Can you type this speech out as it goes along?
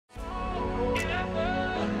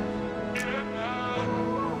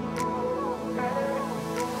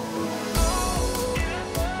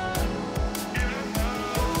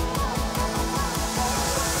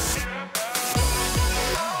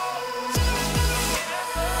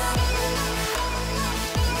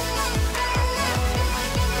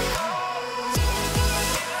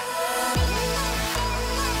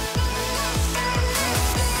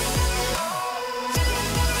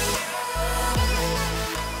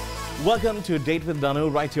Welcome to Date with DANU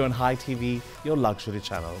right here on Hi TV, your luxury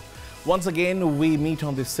channel. Once again, we meet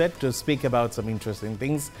on this set to speak about some interesting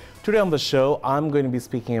things. Today on the show, I'm going to be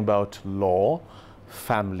speaking about law,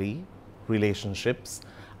 family, relationships,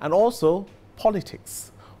 and also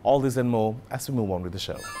politics. All this and more as we move on with the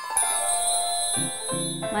show.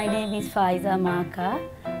 My name is Faisza Markar.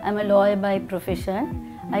 I'm a lawyer by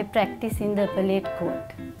profession. I practice in the appellate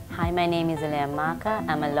court. Hi, my name is Zuleyha Markar.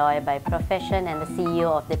 I'm a lawyer by profession and the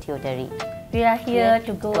CEO of the tutory. We are here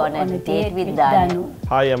to go on a date with DANU.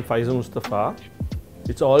 Hi, I'm Faisza Musthapha.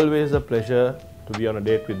 It's always a pleasure to be on a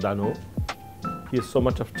date with DANU. He has so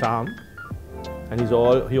much of charm and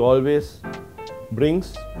he always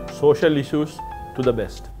brings social issues to the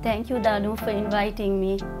best. Thank you, DANU, for inviting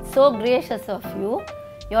me. So gracious of you.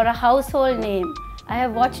 You're a household name. I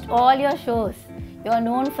have watched all your shows. You're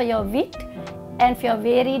known for your wit and for your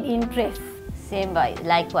varied interests.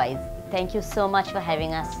 Likewise. Thank you so much for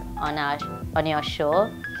having us on your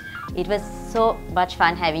show. It was so much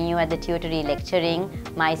fun having you at the tutory lecturing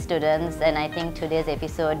my students, and I think today's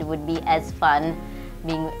episode would be as fun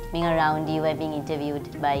being around you and being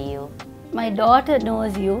interviewed by you. My daughter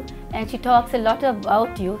knows you and she talks a lot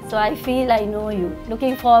about you, so I feel I know you.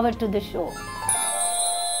 Looking forward to the show.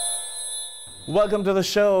 Welcome to the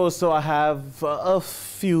show. So I have a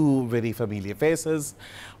few very familiar faces.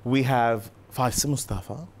 We have Faisza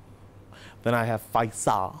Musthapha. Then I have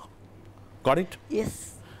Faisza. Got it?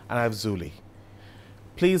 Yes. And I have Zuleyha.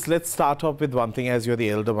 Please, let's start off with one thing, as you're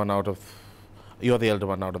the elder one out of... You're the elder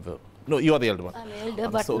one out of the... No, you're the elder one. I'm elder,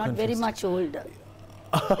 but so not confused. Very much older.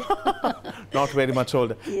 Not very much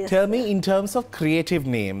older. Yes. Tell me, in terms of creative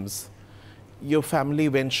names, your family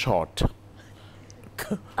went short.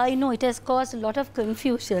 I know it has caused a lot of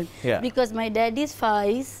confusion, because my dad is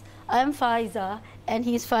Faiz, I am Faisza, and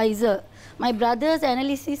he is Faiszer. My brother's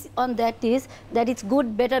analysis on that is that it's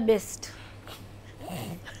good, better, best.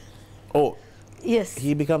 Oh, yes.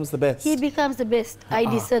 He becomes the best. He becomes the best. I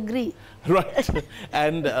disagree. Right.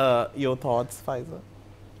 And your thoughts, Faisza?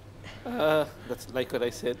 That's like what I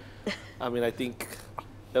said. I mean, I think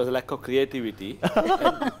there was a lack of creativity.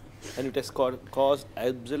 And it has caused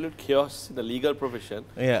absolute chaos in the legal profession.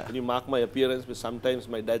 Yeah. When you mark my appearance, but sometimes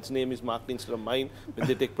my dad's name is marked instead of mine when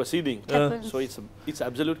they take proceeding. So it's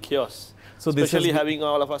absolute chaos. So especially having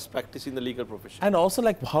all of us practice in the legal profession. And also,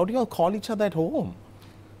 like, how do you all call each other at home?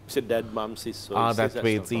 We say dad, mom, sis. So that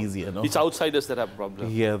way it's easier, no? It's outsiders that have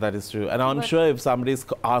problems. Yeah, that is true. And I'm sure if somebody's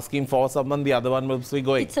asking for someone, the other one will be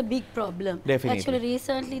going. It's a big problem. Definitely. Actually,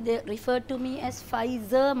 recently they referred to me as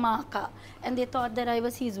Faisza Markar, and they thought that I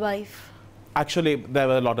was his wife. Actually, there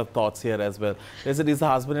were a lot of thoughts here as well. They said, is the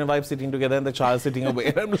husband and wife sitting together and the child sitting away?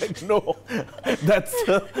 And I'm like, no, that's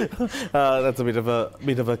a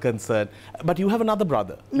bit of a concern. But you have another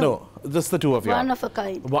brother? No, just the two of you. One of a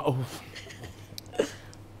kind.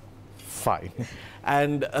 Fine.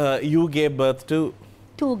 And you gave birth to?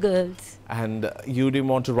 2 girls. And you didn't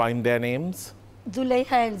want to rhyme their names?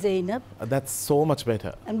 Zuleyha and Zainab. That's so much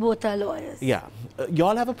better. And both are lawyers. Yeah.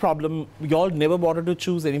 Y'all have a problem. Y'all never wanted to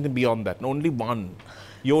choose anything beyond that. Only one.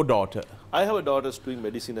 Your daughter. I have a daughter who's doing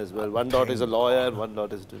medicine as well. One daughter is a lawyer and one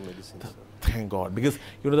daughter is doing medicine. Thank God. Because,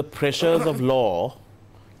 you know, the pressures of law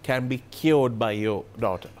can be cured by your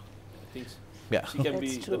daughter. Thanks. Yeah. She can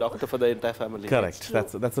be the doctor for the entire family. Correct.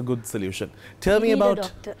 That's a good solution. Tell me about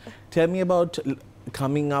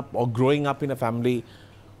coming up or growing up in a family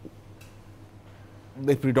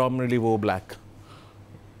they predominantly wore black.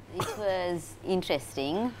 It was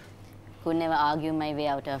interesting. Could never argue my way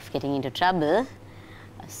out of getting into trouble.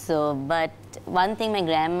 So, but one thing my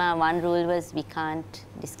grandma, one rule was we can't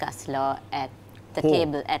discuss law at the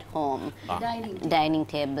table at home. Dining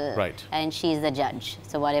table. Right. And she's the judge.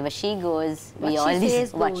 So whatever she goes, we all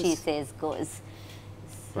listen. What she says goes.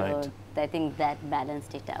 So right. I think that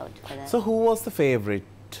balanced it out. For that. So who was the favorite?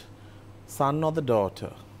 Son or the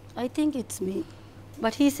daughter? I think it's me.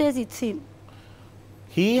 But he says it's him.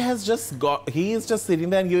 He is just sitting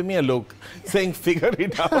there and giving me a look, saying, figure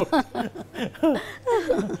it out.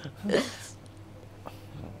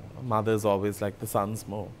 Mother's always like the sons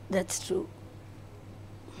more. That's true.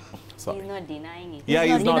 Sorry. He's not denying it. Yeah,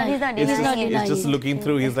 he's not denying it. He's just looking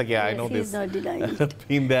through. He's like, yeah, I know this. He's not denying it.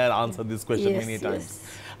 Been there, answered this question many times.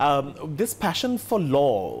 This passion for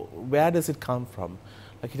law, where does it come from?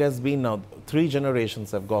 Like, it has been now 3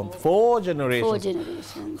 generations have gone, 4 generations. 4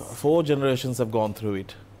 generations. 4 generations have gone through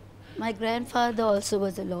it. My grandfather also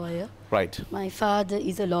was a lawyer. Right. My father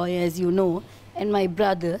is a lawyer, as you know, and my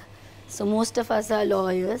brother. So most of us are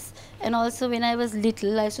lawyers. And also when I was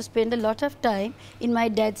little, I used to spend a lot of time in my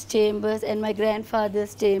dad's chambers and my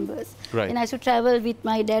grandfather's chambers. Right. And I used to travel with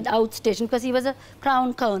my dad outstation because he was a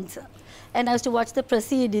crown counsel. And I used to watch the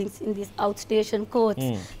proceedings in these outstation courts.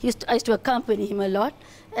 I used to accompany him a lot.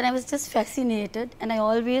 And I was just fascinated. And I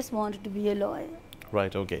always wanted to be a lawyer.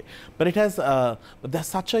 Right, okay. But it has, there's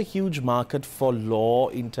such a huge market for law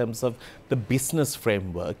in terms of the business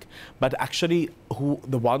framework. But actually,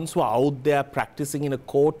 the ones who are out there practicing in a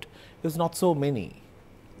court is not so many.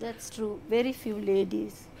 That's true. Very few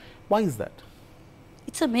ladies. Why is that?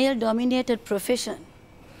 It's a male-dominated profession.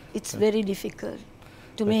 It's very difficult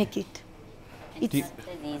to make it. It's not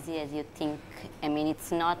as easy as you think. I mean,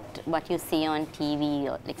 it's not what you see on TV.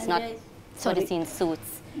 Or it's not what you see in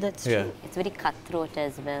Suits. That's true. It's very cutthroat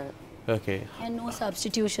as well. Okay. And no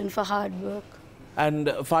substitution for hard work. And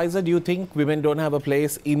Faisza, do you think women don't have a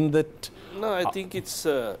place in that? No, I think it's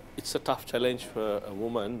a tough challenge for a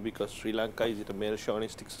woman because Sri Lanka is a male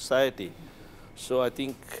chauvinistic society. So I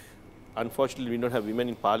think, unfortunately, we don't have women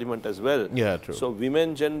in parliament as well. Yeah, true. So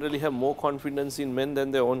women generally have more confidence in men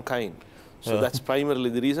than their own kind. So that's primarily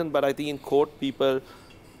the reason. But I think in court, people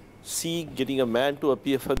see getting a man to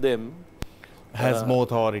appear for them has more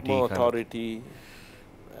authority. More authority.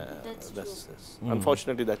 That's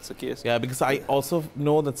Unfortunately, that's the case. Yeah, because I also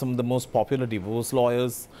know that some of the most popular divorce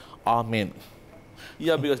lawyers are men.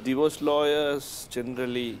 Yeah, because divorce lawyers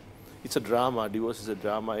generally, it's a drama. Divorce is a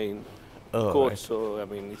drama in court. Right. So, I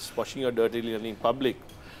mean, it's washing your dirty linen in public.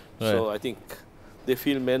 Right. So, I think they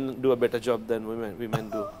feel men do a better job than women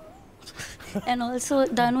do. And also,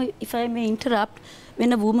 Danu, if I may interrupt,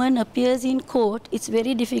 when a woman appears in court, it's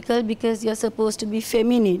very difficult because you're supposed to be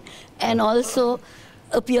feminine and also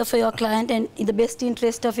appear for your client, and in the best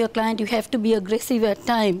interest of your client, you have to be aggressive at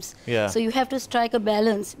times. Yeah. So you have to strike a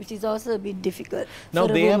balance, which is also a bit difficult. Now,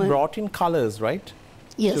 for they a have woman. brought in colors, right?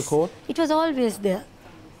 Yes. To court? It was always there.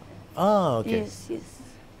 Ah, okay. Yes, yes.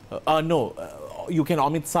 No, you can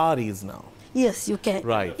omit saris now. Yes, you can.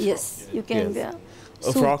 Right. Yes, you can wear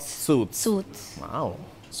frocks, suits. Suits. Wow.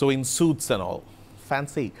 So in suits and all.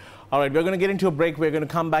 Fancy. All right, we're going to get into a break. We're going to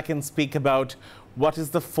come back and speak about what is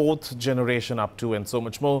the fourth generation up to and so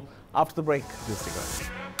much more after the break. Do stick around.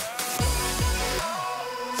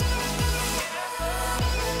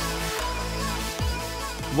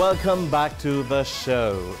 Welcome back to the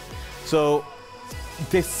show. So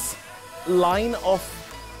this line of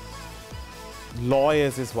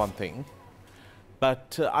lawyers is one thing,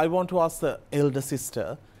 but I want to ask the elder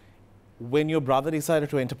sister, when your brother decided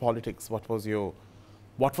to enter politics, what was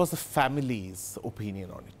the family's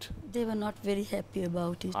opinion on it? They were not very happy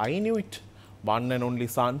about it. I knew it. One and only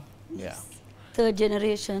son. Yes. Yeah. Third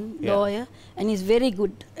generation lawyer, and he's very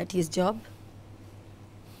good at his job.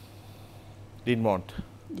 Didn't want.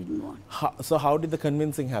 Didn't want. So how did the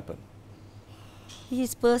convincing happen?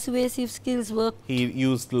 His persuasive skills worked. He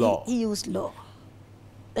used law. He used law.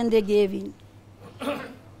 And they gave in. I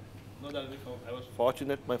was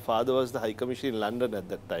fortunate. My father was the High Commissioner in London at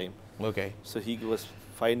that time. Okay. So he was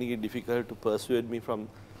finding it difficult to persuade me from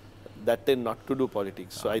that time not to do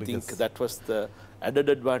politics. So I think that was the added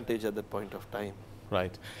advantage at that point of time.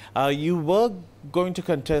 Right. You were going to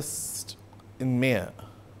contest in mayor.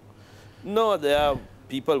 No,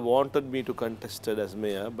 people wanted me to contest it as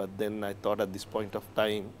mayor, but then I thought at this point of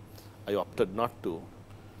time, I opted not to.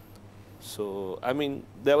 So, I mean,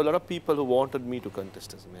 there were a lot of people who wanted me to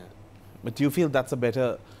contest as mayor. But do you feel that's a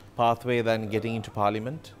better pathway than getting into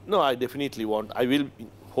parliament? No, I definitely want. I will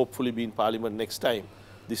hopefully be in parliament next time.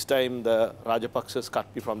 This time the Rajapaksas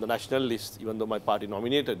cut me from the national list, even though my party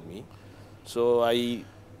nominated me. So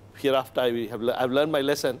hereafter I've learned my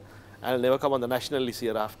lesson. I'll never come on the national list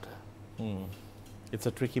hereafter. It's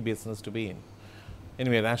a tricky business to be in.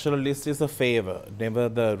 Anyway, national list is a favor, never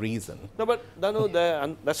the reason. No, but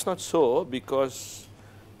that's not so, because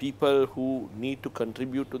people who need to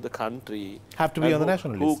contribute to the country have to be on the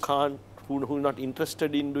national list. Who are not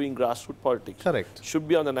interested in doing grassroots politics. Correct. Should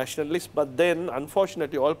be on the national list. But then,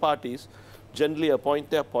 unfortunately, all parties generally appoint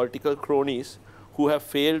their political cronies who have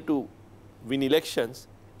failed to win elections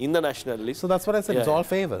in the national list. So that's what I said. It's all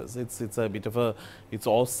favors. It's a bit of a. It's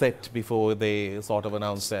all set before they sort of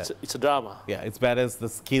announce that. It's a drama. Yeah. It's whereas the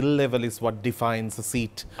skill level is what defines a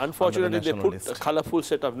seat. Unfortunately, they put a colourful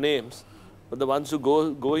set of names, but the ones who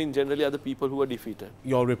go in generally are the people who are defeated.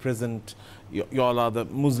 You all represent. You all are the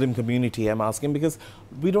Muslim community. I'm asking because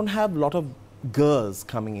we don't have a lot of girls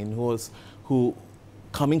coming in who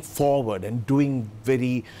coming forward and doing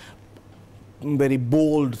very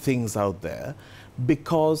bold things out there.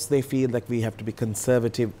 because they feel like we have to be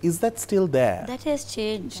conservative. Is that still there? That has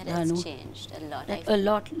changed. That has changed a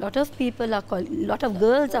lot. A lot of people are, lot of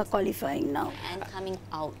girls are qualifying now. And coming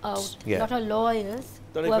out. Yeah. Lot of lawyers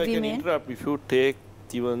Then who if are I can women. interrupt, if you take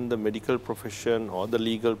even the medical profession or the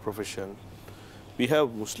legal profession, we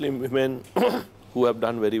have Muslim women who have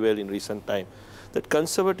done very well in recent time. That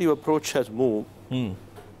conservative approach has moved.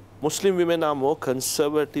 Muslim women are more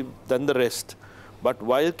conservative than the rest, but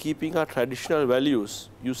while keeping our traditional values,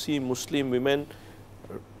 you see Muslim women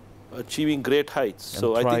achieving great heights. And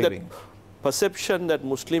so thriving. I think that perception that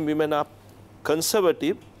Muslim women are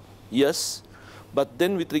conservative, yes, but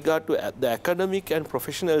then with regard to the academic and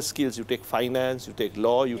professional skills, you take finance, you take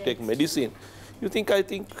law, you take medicine, I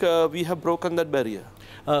think we have broken that barrier.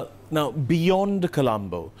 Now, beyond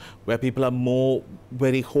Colombo, where people are more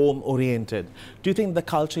very home-oriented, do you think the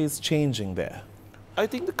culture is changing there? I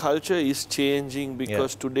think the culture is changing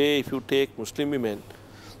because today, if you take Muslim women,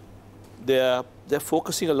 they're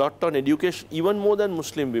focusing a lot on education, even more than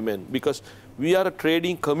Muslim women, because we are a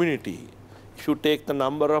trading community. If you take the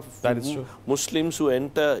number of Muslims who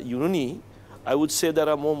enter uni, I would say there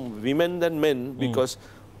are more women than men because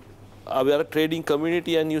we are a trading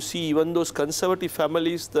community, and you see even those conservative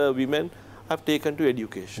families, the women have taken to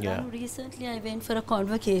education. Recently I went for a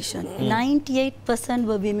convocation. 98%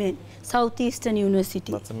 were women, Southeastern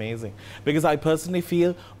University. That's amazing. Because I personally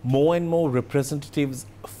feel more and more representatives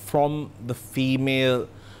from the female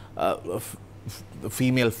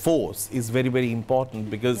force is very, very important,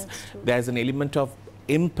 because there's an element of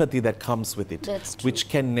empathy that comes with it, which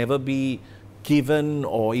can never be given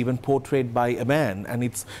or even portrayed by a man, and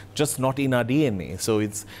it's just not in our DNA. So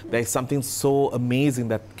there's something so amazing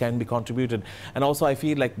that can be contributed. And also I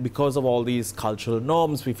feel like because of all these cultural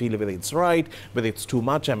norms, we feel whether it's right, whether it's too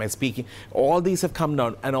much, am I speaking, all these have come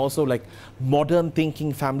down. And also like modern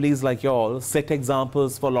thinking families like y'all set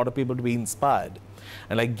examples for a lot of people to be inspired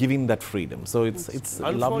and like giving that freedom. So it's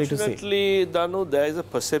lovely to see. Unfortunately, Danu, there is a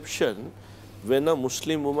perception when a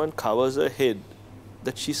Muslim woman covers her head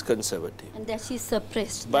that she's conservative. And that she's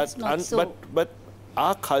suppressed. But, that's not so. But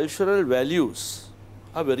our cultural values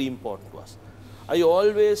are very important to us. I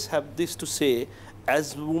always have this to say,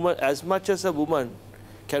 as much as a woman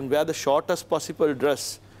can wear the shortest possible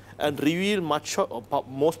dress and reveal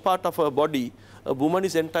most part of her body, a woman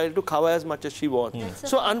is entitled to cover as much as she wants.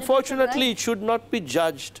 So unfortunately, it should not be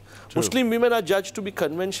judged. Muslim women are judged to be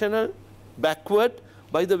conventional, backward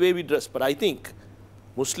by the way we dress. But I think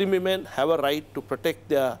Muslim women have a right to protect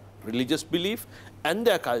their religious belief and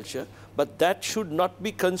their culture, but that should not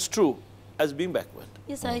be construed as being backward.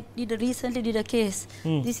 Yes, I recently did a case.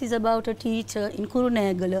 This is about a teacher in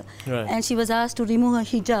Kurunegala, and she was asked to remove her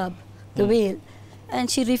hijab, the veil, and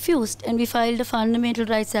she refused, and we filed a fundamental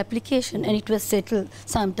rights application, and it was settled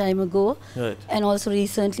some time ago. And also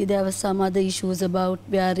recently there were some other issues about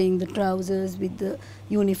wearing the trousers with the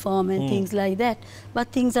uniform and things like that.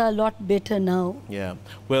 But things are a lot better now. Yeah.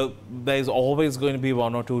 Well, there's always going to be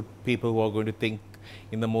one or two people who are going to think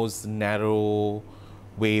in the most narrow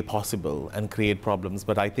way possible and create problems.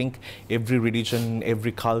 But I think every religion,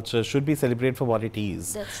 every culture should be celebrated for what it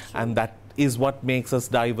is. That's true. And that is what makes us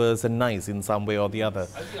diverse and nice in some way or the other.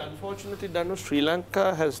 I think unfortunately, Danu, Sri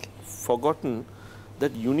Lanka has forgotten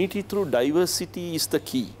that unity through diversity is the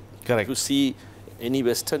key. Correct. If you see any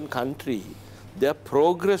Western country, they are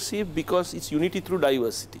progressive because it's unity through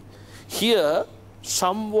diversity. Here,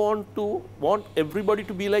 some want everybody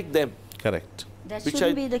to be like them. Correct. That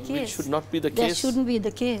shouldn't be the case. Which should not be the That case. shouldn't be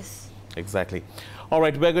the case. Exactly. All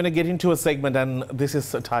right, we're going to get into a segment, and this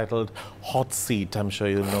is titled Hot Seat. I'm sure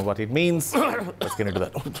you'll know what it means. Let's get into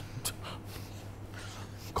that.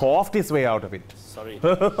 Coughed his way out of it. Sorry.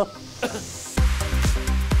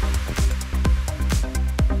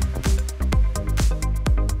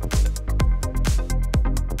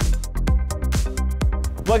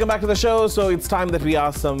 Welcome back to the show. So it's time that we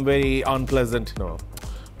ask some very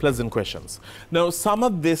pleasant questions. Now, some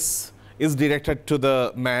of this is directed to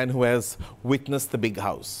the man who has witnessed the big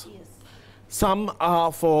house. Yes. Some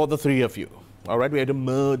are for the three of you. All right, we have to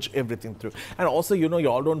merge everything through. And also, you know,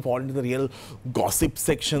 y'all don't fall into the real gossip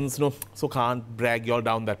sections, so can't drag y'all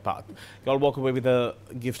down that path. Y'all walk away with a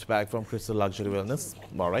gift bag from Crystal Luxury Wellness.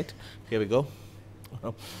 All right, here we go.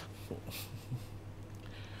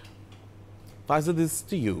 Faisza, this is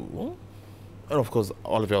to you. And of course,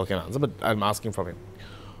 all of y'all can answer, but I'm asking from him.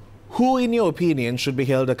 Who, in your opinion, should be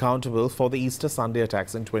held accountable for the Easter Sunday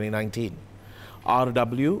attacks in 2019?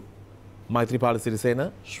 RW, Maithripala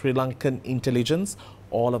Sirisena, Sri Lankan intelligence,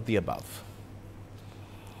 all of the above?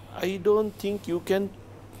 I don't think you can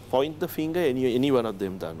point the finger any one of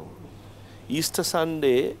them, Danu. Easter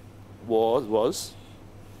Sunday was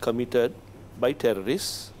committed by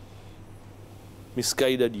terrorists,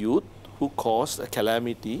 misguided youth who caused a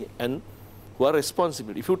calamity and who are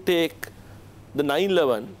responsible. If you take the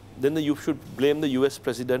 9/11, then you should blame the US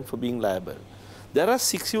president for being liable. There are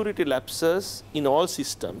security lapses in all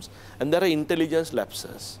systems, and there are intelligence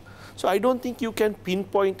lapses. So I don't think you can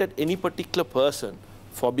pinpoint at any particular person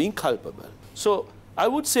for being culpable. So I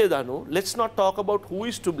would say, DANU, let's not talk about who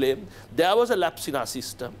is to blame. There was a lapse in our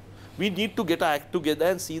system. We need to get our act together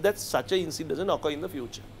and see that such an incident doesn't occur in the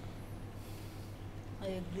future. I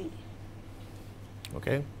agree.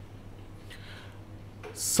 Okay.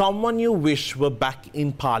 Someone you wish were back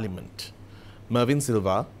in Parliament. Mervyn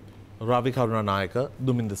Silva, Ravi Karunanayake,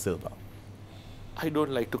 Duminda Silva. I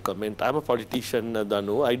don't like to comment. I'm a politician,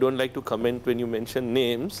 DANU. I don't like to comment when you mention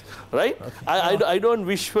names, right? Okay. I don't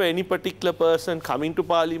wish for any particular person coming to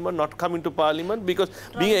Parliament, not coming to Parliament, because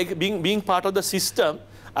being part of the system,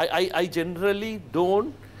 I generally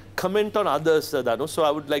don't comment on others, DANU. So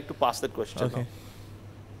I would like to pass that question okay. now.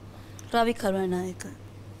 Ravi Karunanayake.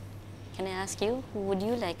 Can I ask you, who would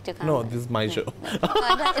you like to come? No, this is my show.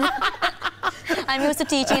 I'm used to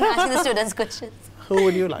teaching and asking the students questions. Who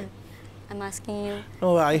would you like? I'm asking you.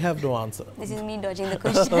 No, I have no answer. This is me dodging the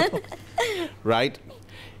question. Right.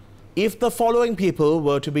 If the following people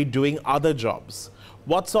were to be doing other jobs,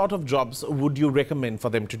 what sort of jobs would you recommend for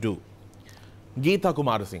them to do? Geeta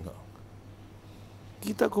Kumarasinghe.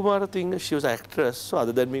 Geeta Kumarasinghe, she was an actress, so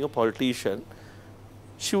other than being a politician,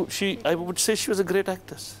 I would say she was a great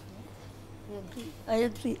actress. I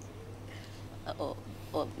agree.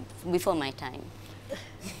 Before my time.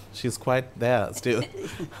 She's quite there still.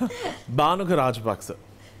 Bhanuka Rajapaksa.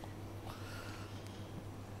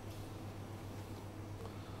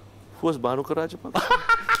 Who was Bhanuka Rajapaksa?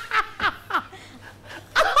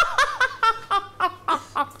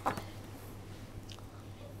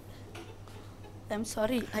 I'm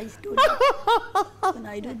sorry, I don't know.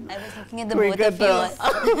 I don't know. I was looking at the both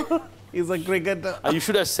of you. He's a cricketer. You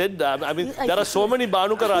should have said that. I mean, there are so many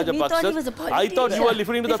Bhanuka Rajapaksas. I thought you were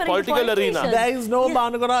referring to the political arena. There is no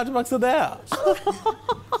Bhanuka Rajapaksa there.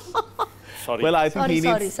 Sorry. Well, I think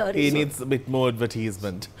he needs a bit more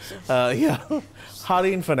advertisement. Yeah.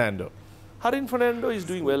 Harin Fernando. Harin Fernando is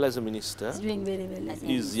doing well as a minister. He's doing very well.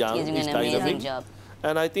 He's young, he's doing he's an amazing dynamic. job.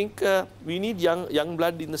 And I think we need young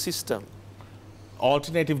blood in the system.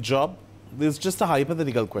 Alternative job? This is just a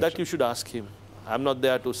hypothetical question. That you should ask him. I'm not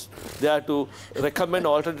there to recommend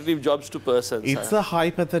alternative jobs to persons. It's a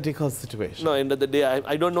hypothetical situation. No, end of the day,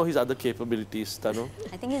 I don't know his other capabilities, DANU.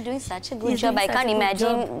 I think he's doing such a good job. I can't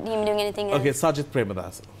imagine him doing anything else. Okay, Sajid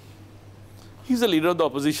Premadasa. He's the leader of the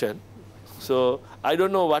opposition. So I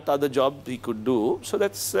don't know what other job he could do. So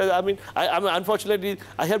that's, I mean, unfortunately,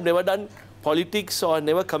 I have never done politics or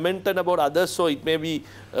never commented about others. So it may be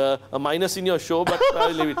a minus in your show, but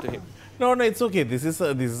I'll leave it to him. No, it's okay. This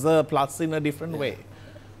is a plus in a different way.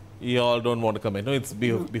 You all don't want to comment. No, it's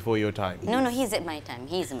before your time. No, he's at my time.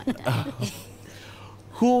 He's my time.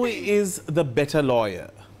 Who is the better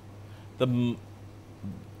lawyer? The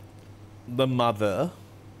mother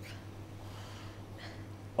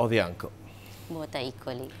or the uncle? Both are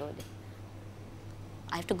equally good.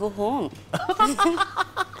 I have to go home.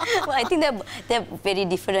 Well, I think they're very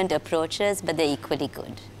different approaches, but they're equally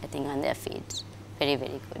good, I think, on their feet. Very,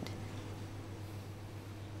 very good.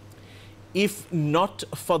 If not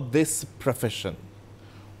for this profession,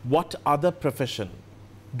 what other profession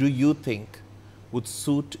do you think would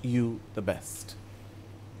suit you the best?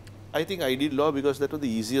 I think I did law because that was the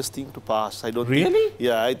easiest thing to pass. I don't really? Think,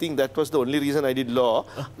 yeah, I think that was the only reason I did law.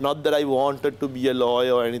 Not that I wanted to be a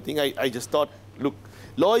lawyer or anything. I just thought, look,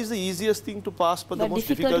 law is the easiest thing to pass, but the most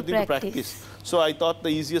difficult thing to practice. So I thought the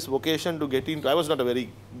easiest vocation to get into. I was not a very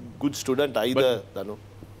good student either, DANU.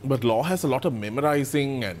 But law has a lot of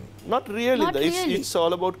memorizing and... Not really. Not really. It's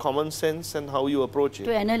all about common sense and how you approach it.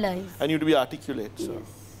 To analyze. And you to be articulate. Yes. So.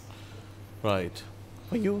 Right.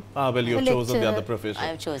 For you? Well, you've chosen the other profession.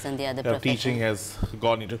 I've chosen the other profession. Teaching has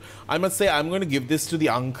gone into... I must say, I'm going to give this to the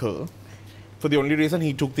uncle for the only reason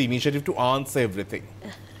he took the initiative to answer everything.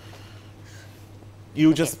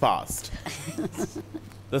 You just passed.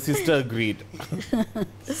 The sister agreed.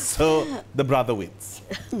 So the brother wins.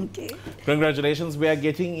 Okay. Congratulations. We are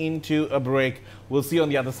getting into a break. We'll see you on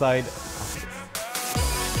the other side.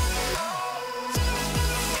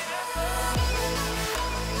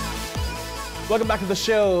 Welcome back to the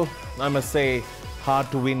show. I must say, hard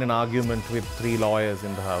to win an argument with 3 lawyers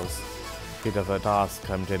in the house. It is a task,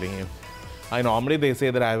 I'm telling you. I normally they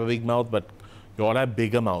say that I have a big mouth, but you all have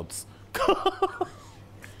bigger mouths.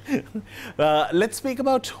 Let's speak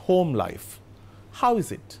about home life. How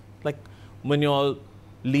is it? Like when you all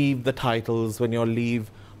leave the titles, when you all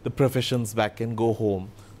leave the professions back and go home,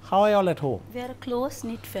 how are you all at home? We are a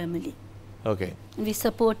close-knit family. Okay. We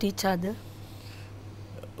support each other.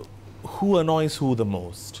 Who annoys who the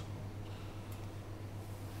most?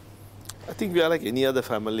 I think we are like any other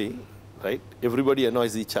family, right? Everybody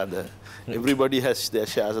annoys each other. Everybody has their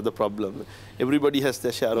shares of the problem. Everybody has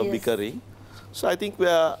their share of bickering. So I think we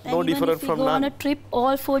are no different from none. If we go on a trip,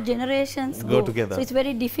 all 4 generations go together. So it's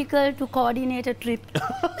very difficult to coordinate a trip.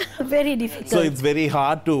 Very difficult. So it's very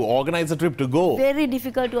hard to organize a trip to go. Very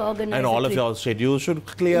difficult to organize and a all trip. of your schedules should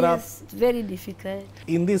clear up. Yes, it's very difficult.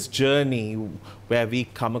 In this journey where we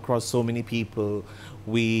come across so many people,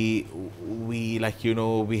 we like, you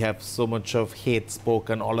know, we have so much of hate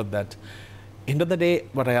spoken, all of that. End of the day,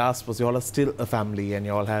 what I asked was, you all are still a family and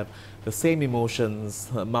you all have the same emotions.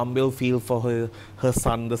 Mum will feel for her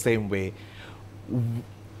son the same way.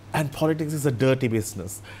 And politics is a dirty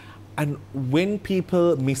business. And when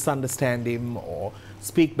people misunderstand him or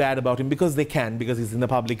speak bad about him, because they can, because he's in the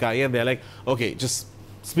public eye, and they're like, okay, just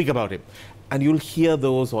speak about him. And you'll hear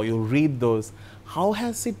those or you'll read those. How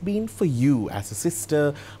has it been for you as a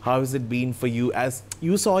sister? How has it been for you as,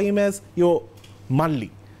 you saw him as your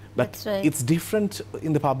Malli? But That's right. It's different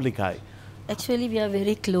in the public eye. Actually, we are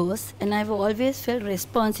very close, and I've always felt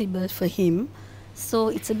responsible for him. So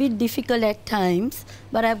it's a bit difficult at times,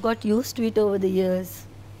 but I've got used to it over the years.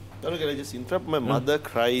 Can I just interrupt? My mother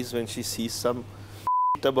cries when she sees some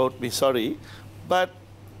about me, sorry. But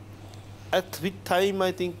with time,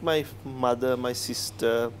 I think my mother, my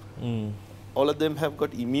sister, all of them have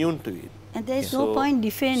got immune to it. And there's no point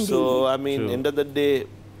defending. So, I mean, True. End of the day,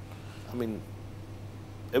 I mean,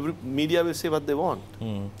 every media will say what they want.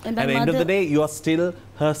 And at the end of the day, you are still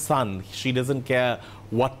her son. She doesn't care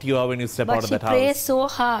what you are when you step out of that house. But she prays so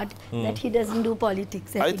hard that he doesn't do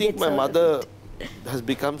politics. I think my mother has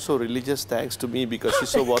become so religious thanks to me, because she's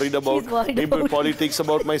so worried about politics,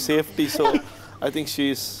 about my safety. So I think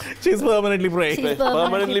she's permanently praying. She's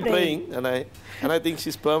permanently praying, and I think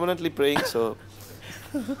she's permanently praying. So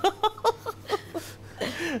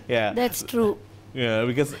yeah, that's true. Yeah,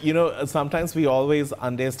 because, you know, sometimes we always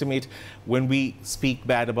underestimate when we speak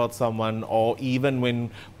bad about someone, or even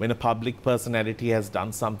when a public personality has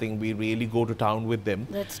done something, we really go to town with them.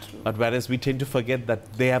 That's true. But whereas we tend to forget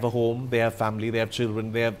that they have a home, they have family, they have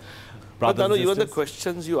children, they have brothers and sisters. Even the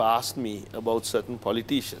questions you asked me about certain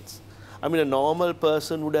politicians, I mean, a normal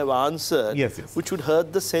person would have answered, which would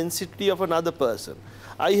hurt the sensitivity of another person.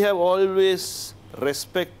 I have always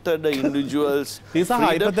respected the individual's These are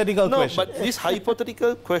hypothetical questions. No, but these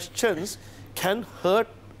hypothetical questions can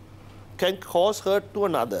cause hurt to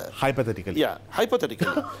another. Hypothetically. Yeah,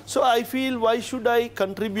 hypothetically. So I feel, why should I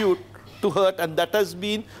contribute to hurt? And that has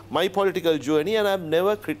been my political journey, and I've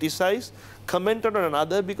never criticized, commented on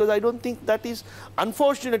another, because I don't think that is,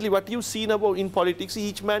 unfortunately, what you've seen about in politics,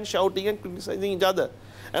 each man shouting and criticizing each other.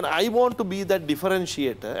 And I want to be that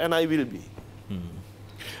differentiator, and I will be.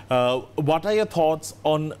 What are your thoughts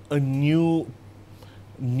on a new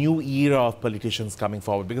era of politicians coming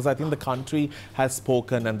forward? Because I think the country has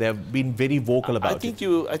spoken and they have been very vocal about it.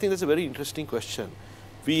 I think that's a very interesting question.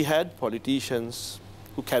 We had politicians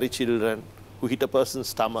who carry children, who hit a person's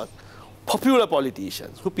stomach, popular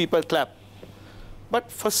politicians who people clap.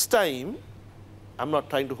 But first time, I'm not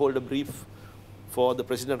trying to hold a brief for the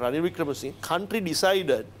President Ranil Wickremesinghe, country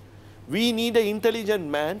decided we need an intelligent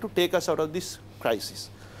man to take us out of this crisis.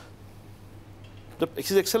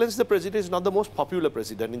 His Excellency the President is not the most popular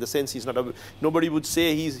president, in the sense he's not nobody would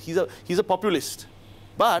say he's a populist.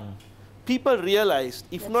 But people realized,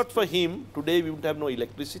 if not for him, today we would have no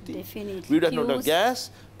electricity. Definitely. We would have no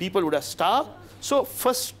gas, people would have starved. So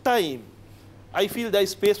first time, I feel there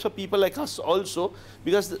is space for people like us also,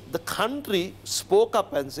 because the country spoke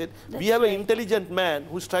up and said, we have an intelligent man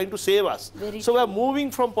who's trying to save us. So we're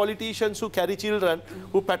moving from politicians who carry children,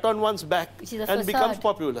 who pat on one's back and becomes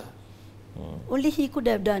popular. Only he could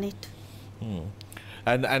have done it.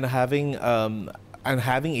 And having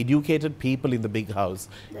educated people in the big house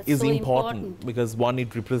is so important, because one,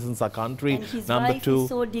 it represents our country. And his number wife two, is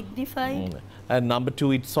so dignified. And number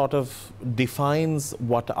two, it sort of defines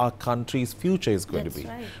what our country's future is going to be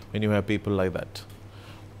when you have people like that.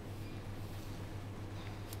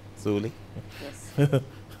 Zuli? Yes.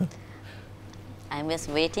 I'm just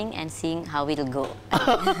waiting and seeing how it'll go.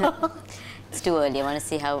 It's too early. I want to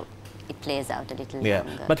see how it plays out a little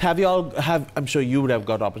longer. But I'm sure you would have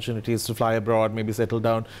got opportunities to fly abroad, maybe settle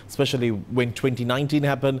down, especially when 2019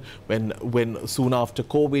 happened, when soon after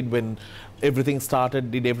COVID, when everything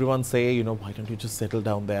started, did everyone say, you know, why don't you just settle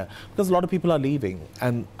down there? Because a lot of people are leaving.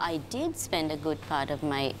 And I did spend a good part of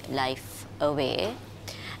my life away.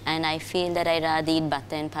 And I feel that I'd rather eat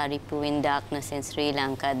butter and paripu in darkness in Sri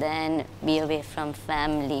Lanka than be away from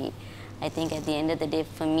family. I think at the end of the day,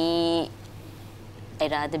 for me,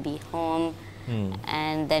 I'd rather be home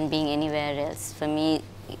and than being anywhere else. For me,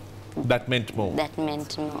 that meant more. That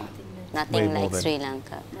meant more. Nothing like Sri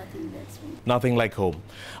Lanka. Nothing like home.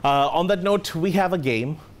 On that note, we have a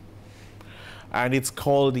game, and it's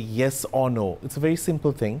called Yes or No. It's a very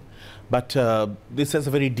simple thing, but this has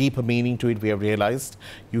a very deeper meaning to it. We have realized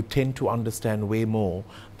you tend to understand way more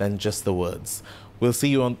than just the words. We'll see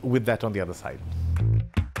you with that on the other side.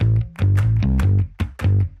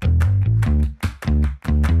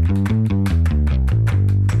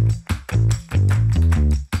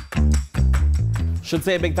 Should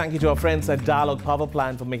say a big thank you to our friends at Dialog Power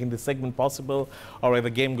Plant for making this segment possible. All right, the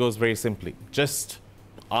game goes very simply. Just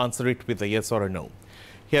answer it with a yes or a no.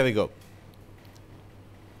 Here we go.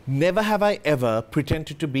 Never have I ever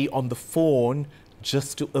pretended to be on the phone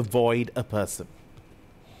just to avoid a person.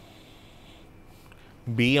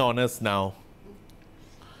 Be honest now.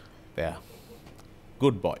 There.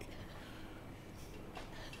 Good boy.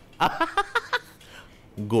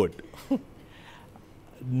 Good.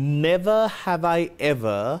 Never have I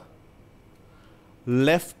ever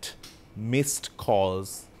left missed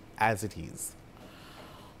calls as it is.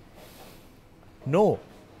 No.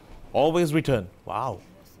 Always return. Wow.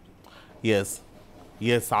 Yes.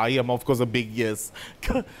 Yes, I am of course a big yes.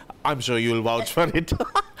 I'm sure you'll vouch for it.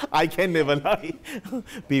 I can never lie.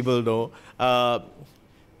 People know.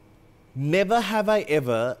 Never have I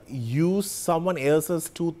ever used someone else's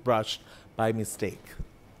toothbrush by mistake.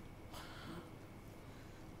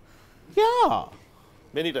 Yeah.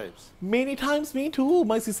 Many times. Many times, me too.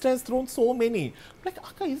 My sister has thrown so many. Like,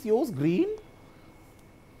 Akka, is yours green?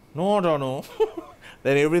 No, no.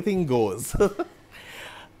 Then everything goes.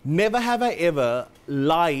 Never have I ever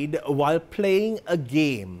lied while playing a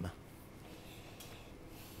game.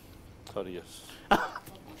 Sorry, yes. I've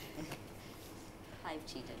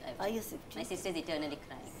cheated. My sister is eternally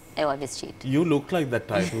crying. I always cheat. You look like that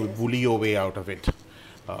type who will bully your way out of it.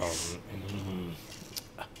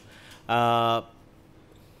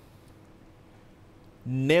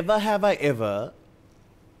 Never have I ever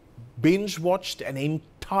binge watched an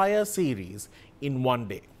entire series in one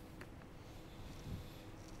day.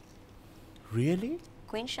 Really?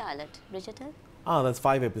 Queen Charlotte, Bridgerton? Ah, that's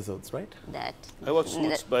 5 episodes, right? That. I watched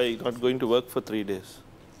Suits by not going to work for 3 days.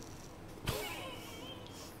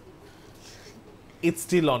 It's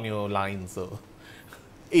still on your line, so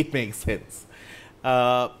it makes sense.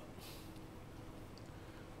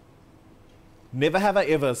 Never have I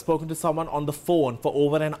ever spoken to someone on the phone for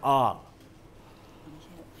over an hour.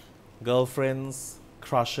 Girlfriends,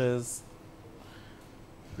 crushes.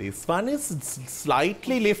 This one is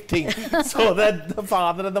slightly lifting so that the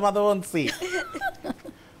father and the mother won't see.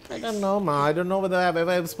 I don't know, Ma. I don't know whether I've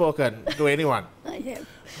ever spoken to anyone. I have.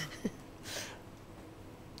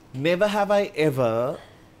 Never have I ever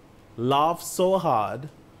laughed so hard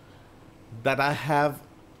that I have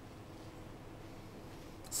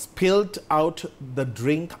spilled out the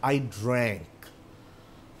drink I drank.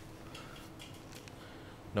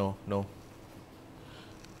 No.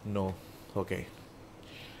 Okay.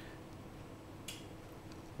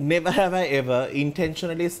 Never have I ever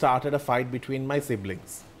intentionally started a fight between my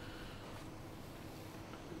siblings.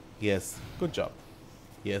 Yes. Good job.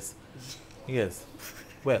 Yes.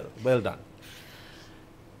 Well done.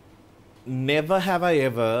 Never have I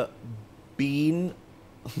ever been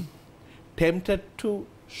tempted to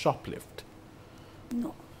shoplift.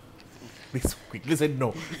 No. Please quickly said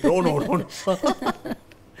no. No.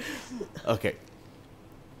 Okay.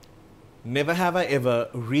 Never have I ever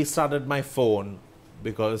restarted my phone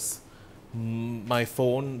because my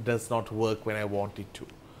phone does not work when I want it to.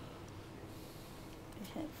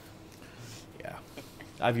 Yeah.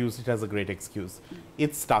 I've used it as a great excuse.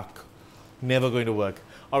 It's stuck. Never going to work.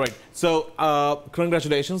 All right. So,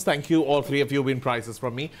 congratulations. Thank you. All 3 of you win prizes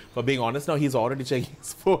from me for being honest. Now, he's already checking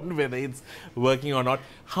his phone whether it's working or not.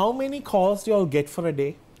 How many calls do you all get for a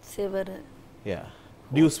day? Several. Yeah.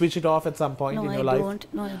 Do you switch it off at some point in your life?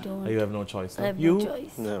 No, I don't. You have no choice. I have you? no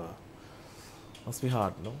choice. Never. Must be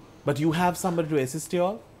hard, no? But you have somebody to assist you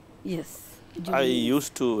all? Yes. I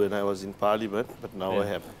used to when I was in Parliament, but now Yeah. I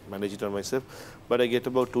have managed it on myself. But I get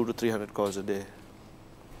about 200 to 300 calls a day.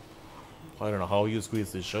 I don't know how you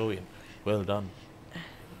squeeze this show in. Well done.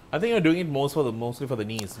 I think you're doing it mostly for the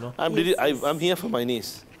knees, no? I'm here for my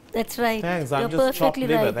niece. That's right. Thanks, You're I'm just chopped perfectly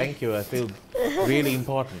liver. right. Thank you. I feel really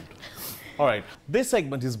important. All right. This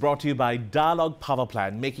segment is brought to you by Dialog Power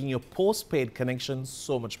Plan, making your postpaid connection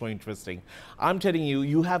so much more interesting. I'm telling you,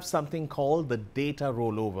 you have something called the data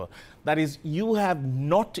rollover. That is, you have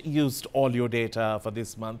not used all your data for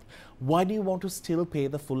this month. Why do you want to still pay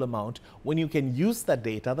the full amount when you can use that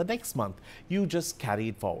data the next month? You just carry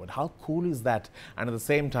it forward. How cool is that? And at the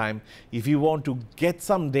same time, if you want to get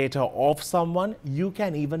some data off someone, you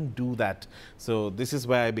can even do that. So this is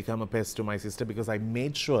where I become a pest to my sister, because I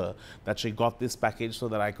made sure that she got this package so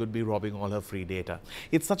that I could be robbing all her free data.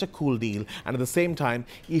 It's such a cool deal. And at the same time,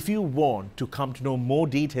 if you want to come to know more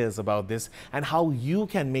details about this and how you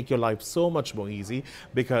can make your life so much more easy,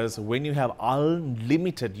 because when you have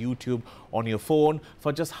unlimited YouTube on your phone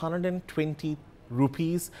for just 120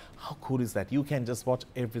 rupees, how cool is that? You can just watch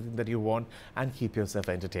everything that you want and keep yourself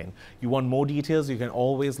entertained. You want more details, you can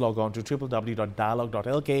always log on to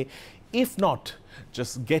www.dialog.lk. If not,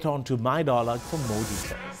 just get on to My Dialog for more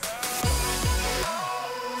details.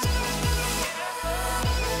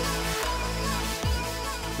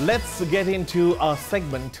 Let's get into our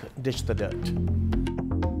segment, Dish the Dirt.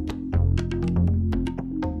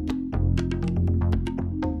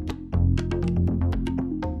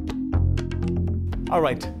 All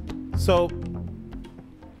right, so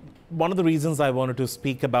one of the reasons I wanted to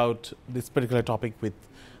speak about this particular topic with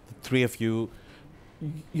the three of you,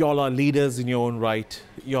 y'all are leaders in your own right.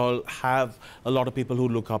 Y'all have a lot of people who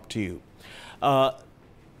look up to you.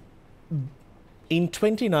 In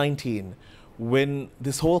 2019, when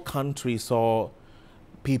this whole country saw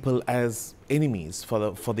people as enemies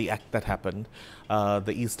for the act that happened,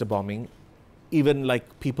 the Easter bombing, even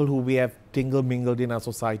like people who we have tingle-mingled in our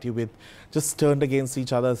society with just turned against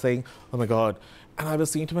each other saying, oh my God. And I was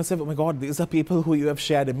saying to myself, oh my God, these are people who you have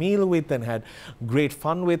shared a meal with and had great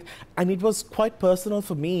fun with. And it was quite personal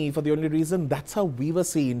for me, for the only reason that's how we were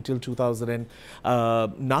seen till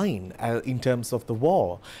 2009 in terms of the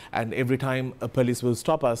war. And every time a police will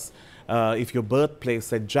stop us, if your birthplace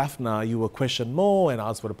said Jaffna, you were questioned more and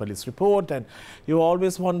asked for a police report. And you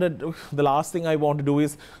always wondered, the last thing I want to do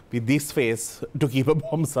is with this face to keep a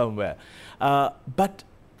bomb somewhere. But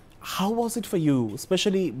how was it for you,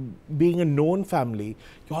 especially being a known family?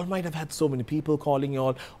 You all might have had so many people calling you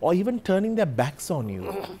all or even turning their backs on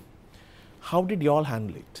you. How did you all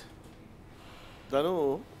handle it?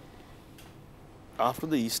 Danu, after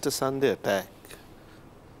the Easter Sunday attack,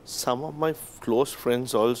 some of my close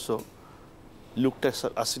friends also looked at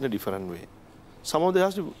us in a different way. Some of them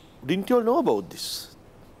asked, didn't you all know about this?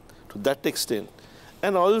 To that extent.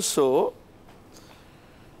 And also,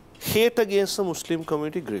 hate against the Muslim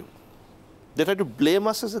community grew. They tried to blame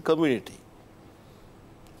us as a community.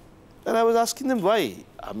 And I was asking them why.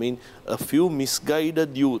 I mean, a few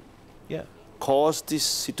misguided youth caused this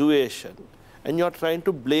situation, and you're trying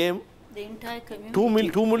to blame the entire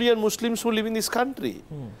community. 2 million Muslims who live in this country.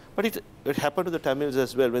 But it happened to the Tamils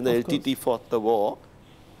as well. When the LTT fought the war,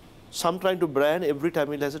 some trying to brand every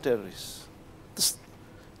Tamil as a terrorist.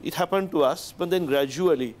 It happened to us, but then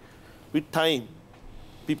gradually, with time,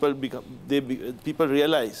 people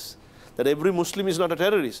realize that every Muslim is not a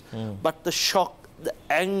terrorist. But the shock, the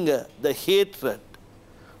anger, the hatred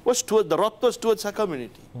was towards, the wrath was towards our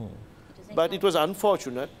community. But it was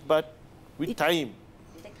unfortunate, but with time.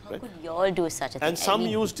 How could you all do such a thing? And some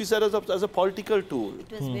used this as a political tool.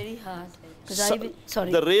 It was very hard.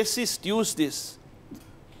 The racists used this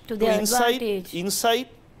to their advantage. incite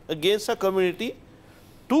against a community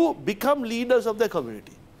to become leaders of their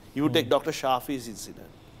community. You take Dr. Shafi's incident.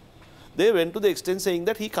 They went to the extent saying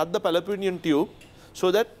that he cut the fallopian tube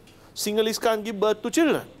so that Sinhalese can't give birth to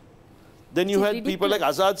children. Then you had people like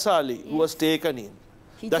Azad Sali who was taken in.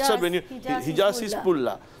 That's what when you Hijaz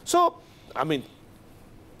Hizbullah. So, I mean,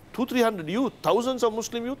 200-300 youth, thousands of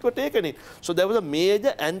Muslim youth were taken in. So there was a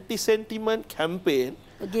major anti-sentiment campaign,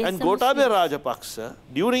 and Gotabaya Rajapaksa,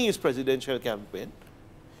 during his presidential campaign,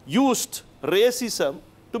 used racism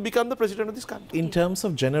to become the president of this country. In terms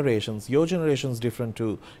of generations, your generation is different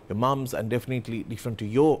to your mum's and definitely different to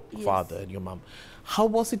your father and your mum. How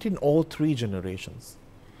was it in all three generations?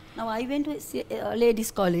 Now, I went to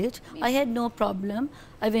ladies' college. I had no problem.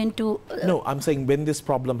 I went to... no, I'm saying when this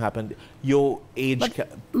problem happened, your age...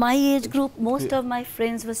 my age group, most of my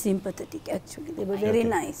friends were sympathetic, actually. They were very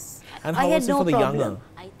nice. And how was it for the younger?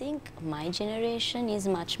 I think my generation is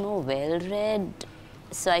much more well-read.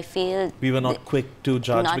 So I feel... we were not quick to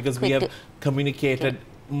judge because we have communicated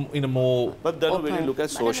in a more... But then when you look at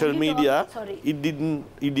social media, it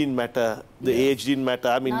didn't matter. The age didn't matter.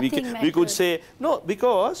 I mean, we could say... No,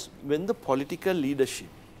 because when the political leadership,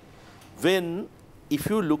 if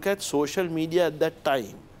you look at social media at that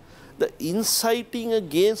time, the inciting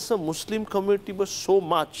against the Muslim community was so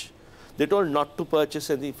much. They told not to purchase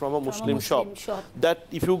anything from a Muslim shop. That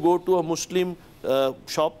if you go to a Muslim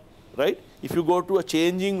shop, right? If you go to a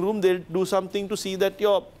changing room, they'll do something to see that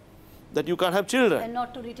your that you can't have children. And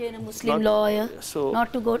not to retain a Muslim lawyer,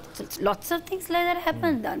 not to go, lots of things like that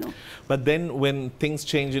happen, Danu. But then when things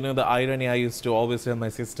change, you know, the irony, I used to always tell my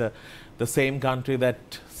sister, the same country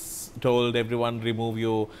that told everyone remove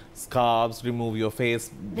your scarves, remove your face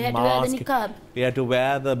they mask. They had to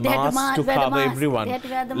wear the niqab. They had to wear the mask to cover everyone. They had to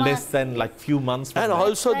wear the less mask. than like few months from And that.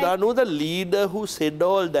 also, Danu, the leader who said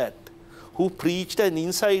all that, who preached and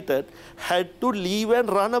incited, had to leave and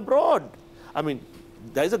run abroad. I mean,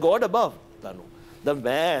 there is a God above, Danu. The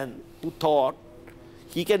man who thought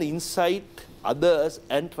he can incite others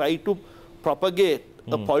and try to propagate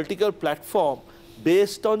a political platform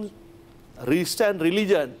based on race and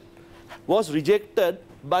religion was rejected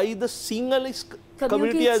by the Sinhalese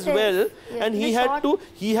community as well, and he had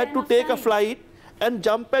to take a flight and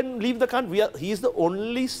jump and leave the country. He is the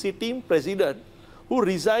only sitting president who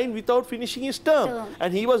resigned without finishing his term,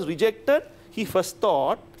 and he was rejected. He first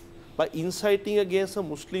thought by inciting against the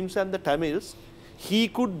Muslims and the Tamils, he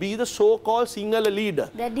could be the so-called Sinhala leader.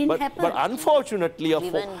 That didn't happen. But unfortunately,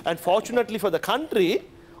 and fortunately for the country,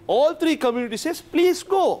 all three communities says, please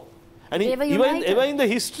go. And even in the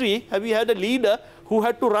history, have we had a leader who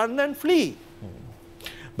had to run and flee?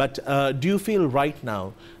 But do you feel right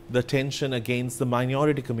now the tension against the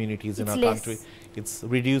minority communities in our country, it's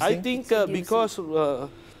reducing? I think because,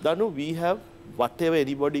 Danu, we have whatever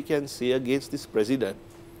anybody can say against this president.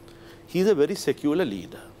 He's a very secular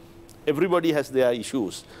leader. Everybody has their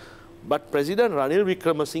issues. But President Ranil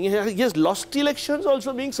Wickremesinghe, he has lost elections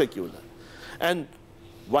also being secular. And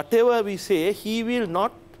whatever we say, he will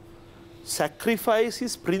not sacrifice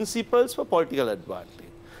his principles for political advantage.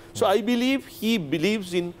 So I believe he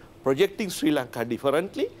believes in projecting Sri Lanka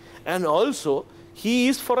differently, and also he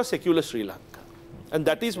is for a secular Sri Lanka. And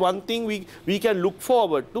that is one thing we can look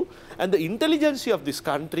forward to. And the intelligence of this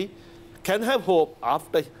country can have hope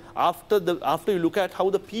after you look at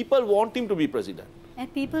how the people want him to be president.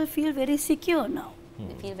 And people feel very secure now.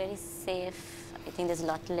 They feel very safe. I think there's a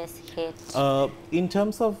lot less hate. In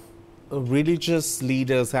terms of religious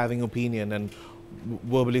leaders having opinion and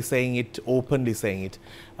verbally saying it, openly saying it,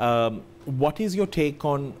 what is your take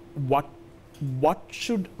on what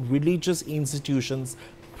should religious institutions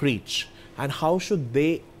preach, and how should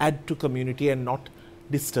they add to community and not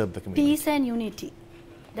disturb the community? Peace and unity,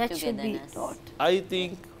 that should be taught. I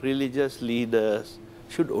think religious leaders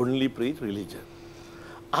should only preach religion.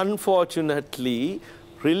 Unfortunately,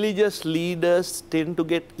 religious leaders tend to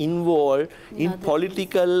get involved in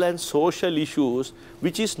political and social issues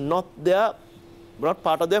which is not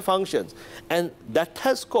part of their functions, and that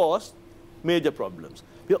has caused major problems.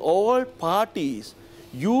 All parties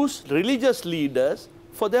use religious leaders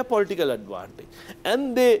for their political advantage,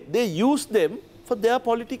 and they use them for their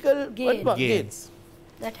political gains.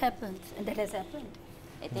 That happens, and that has happened.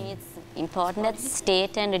 I think it's important that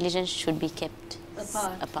state and religion should be kept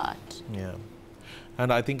apart. Yeah.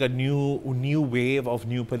 And I think a new wave of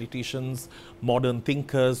new politicians, modern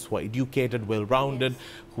thinkers who are educated, well-rounded,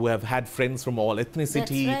 who have had friends from all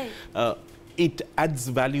ethnicity. That's right. It adds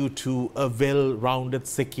value to a well-rounded,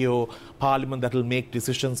 secure parliament that will make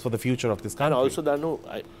decisions for the future of this country. And also, Danu,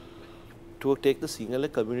 to take the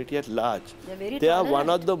Sinhala community at large, they are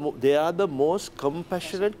they are the most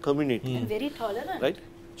compassionate community. And very tolerant. Right?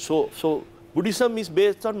 So Buddhism is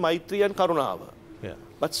based on Maitri and Karunava. Yeah.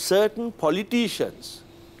 But certain politicians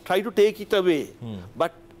try to take it away.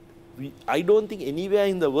 But I don't think anywhere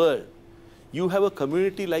in the world you have a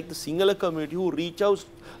community like the Sinhala community who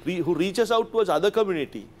reaches out towards other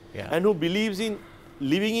community and who believes in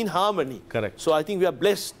living in harmony. Correct. So I think we are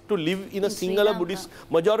blessed to live in a Sinhala Buddhist,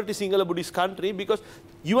 majority Sinhala Buddhist country, because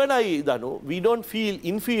you and I, Danu, we don't feel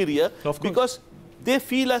inferior because they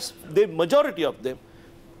feel the majority of them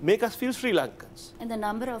make us feel Sri Lankans. And the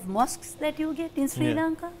number of mosques that you get in Sri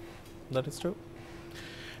Lanka? That is true.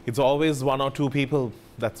 It's always one or two people.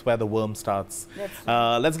 That's where the worm starts.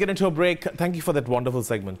 Let's get into a break. Thank you for that wonderful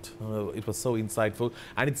segment. It was so insightful.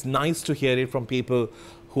 And it's nice to hear it from people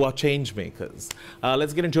who are change makers.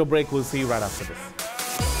 Let's get into a break. We'll see you right after this.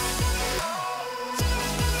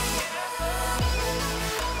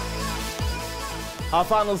 Our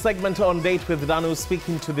final segment on Date with Danu,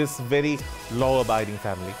 speaking to this very law-abiding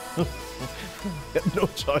family. No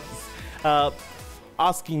choice.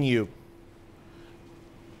 Asking you,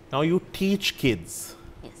 now you teach kids.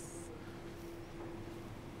 Yes.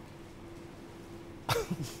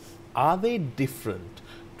 Are they different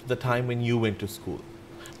to the time when you went to school?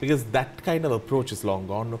 Because that kind of approach is long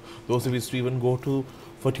gone. Those of us who even go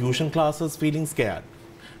for tuition classes feeling scared.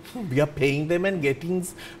 We are paying them and getting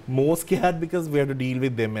more scared because we have to deal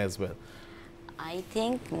with them as well. I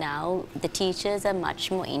think now the teachers are much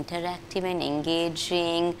more interactive and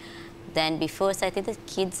engaging. than before. So I think the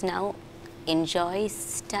kids now enjoy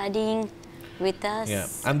studying with us. Yeah,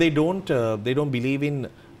 and they don't believe in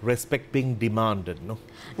respect being demanded, no?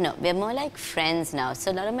 No, we're more like friends now.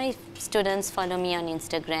 So a lot of my students follow me on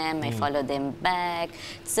Instagram, I follow them back.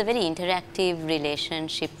 It's a very interactive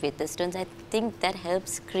relationship with the students. I think that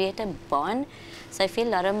helps create a bond. So I feel a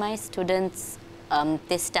lot of my students,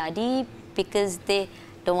 they study because they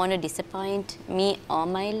don't want to disappoint me or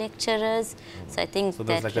my lecturers. So I think so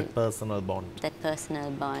there's like that personal bond. That personal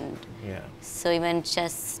bond. Yeah. So even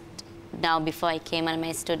just now, before I came, one of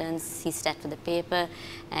my students, he sat for the paper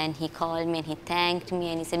and he called me and he thanked me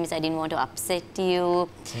and he said, Miss, I didn't want to upset you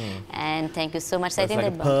and thank you so much. So I think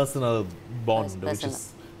like a personal bond, which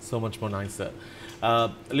is so much more nicer.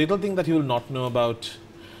 Little thing that you will not know about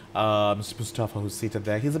Mr. Musthapha, who's seated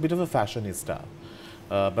there, he's a bit of a fashionista.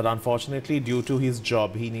 But unfortunately, due to his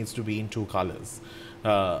job, he needs to be in 2 colors.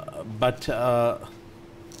 But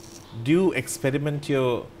do you experiment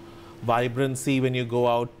your vibrancy when you go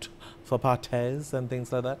out for parties and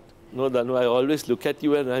things like that? No, Danu, I always look at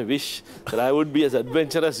you and I wish that I would be as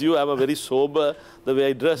adventurous as you. I'm a very sober, the way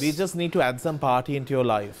I dress. We just need to add some party into your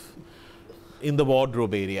life in the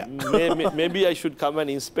wardrobe area. Maybe I should come and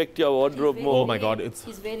inspect your wardrobe more. Oh my God, it's...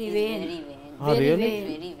 He's very vain. Very vain. Oh, Very really? vain.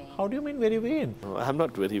 Very vain. How do you mean very vain? No, I'm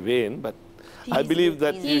not very vain, but I believe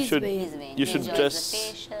that you should vain. you should He enjoys dress. the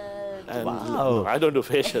facial. And Wow. I don't do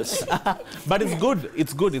facials. But it's good.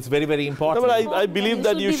 It's good. It's very, very No, important. but I believe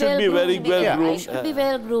that you should be very well groomed. Should be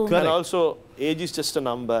well groomed. Correct. And also, age is just a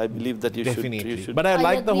number. I believe that you Definitely. should. But I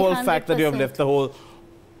like the agree whole fact that you have 100%. left the whole,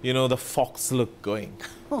 you know, the fox look going.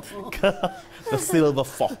 The silver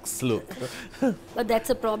fox look. But that's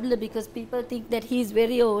a problem because people think that he's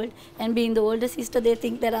very old, and being the older sister, they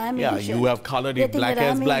think that I'm Yeah, ancient. you have colored They it think black that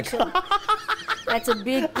as I'm black. ancient. That's a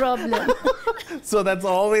big problem. So that's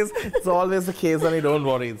always the case, and don't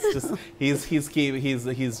worry. It's just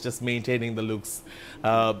he's just maintaining the looks.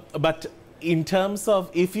 But in terms of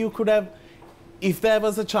if there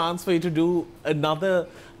was a chance for you to do another,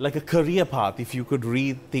 like a career path, if you could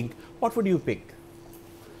rethink, what would you pick?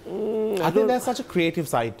 I think there's such a creative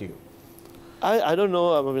side to you. I don't know.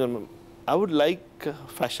 I mean, I would like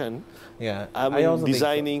fashion. Yeah, I I also mean, think so.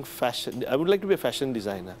 designing fashion. I would like to be a fashion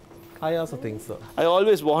designer. I also think so. I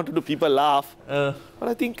always want to do people laugh, Uh, but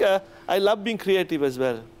I think I love being creative as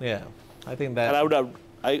well. yeah, I think that. And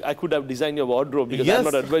I could have designed your wardrobe because Yes. I'm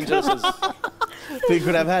not adventurous. So you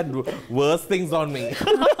could have had worse things on me.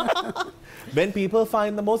 When people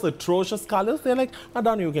find the most atrocious colors, they're like, "Oh,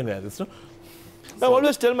 DANU, you can wear this." No? I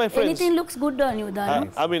always tell my friends. Anything looks good on you, Danu.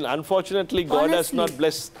 I mean, unfortunately, God has Honestly. not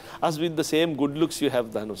blessed us with the same good looks you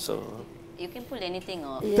have, Danu. So You can pull anything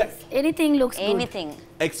off. Yes. Anything looks good. Anything.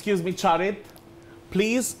 Excuse me, Charit.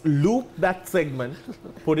 Please loop that segment.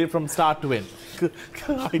 Put it from start to end.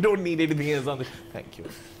 I don't need anything else on this. Thank you.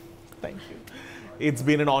 Thank you. It's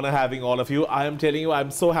been an honor having all of you. I am telling you,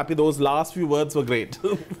 I'm so happy. Those last few words were great.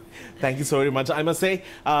 Thank you so very much. I must say,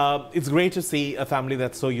 it's great to see a family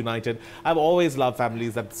that's so united. I've always loved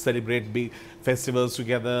families that celebrate big festivals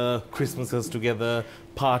together, Christmases together,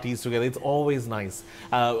 parties together. It's always nice.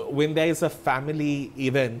 When there is a family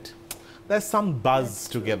event, there's some buzz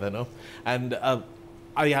together, no? And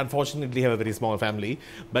I unfortunately have a very small family,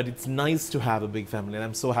 but it's nice to have a big family, and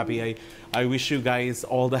I'm so happy. I wish you guys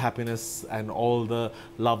all the happiness and all the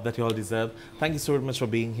love that you all deserve. Thank you so much for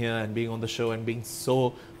being here and being on the show and being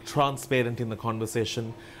so transparent in the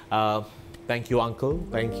conversation. Thank you, Uncle.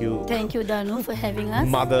 Thank you. Thank you, Danu, for having us.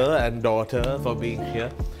 Mother and daughter for being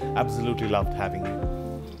here. Absolutely loved having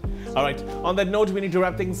you. All right, on that note, we need to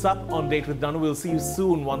wrap things up on Date with DANU. We'll see you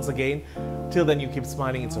soon once again. Till then, you keep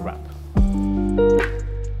smiling. It's a wrap.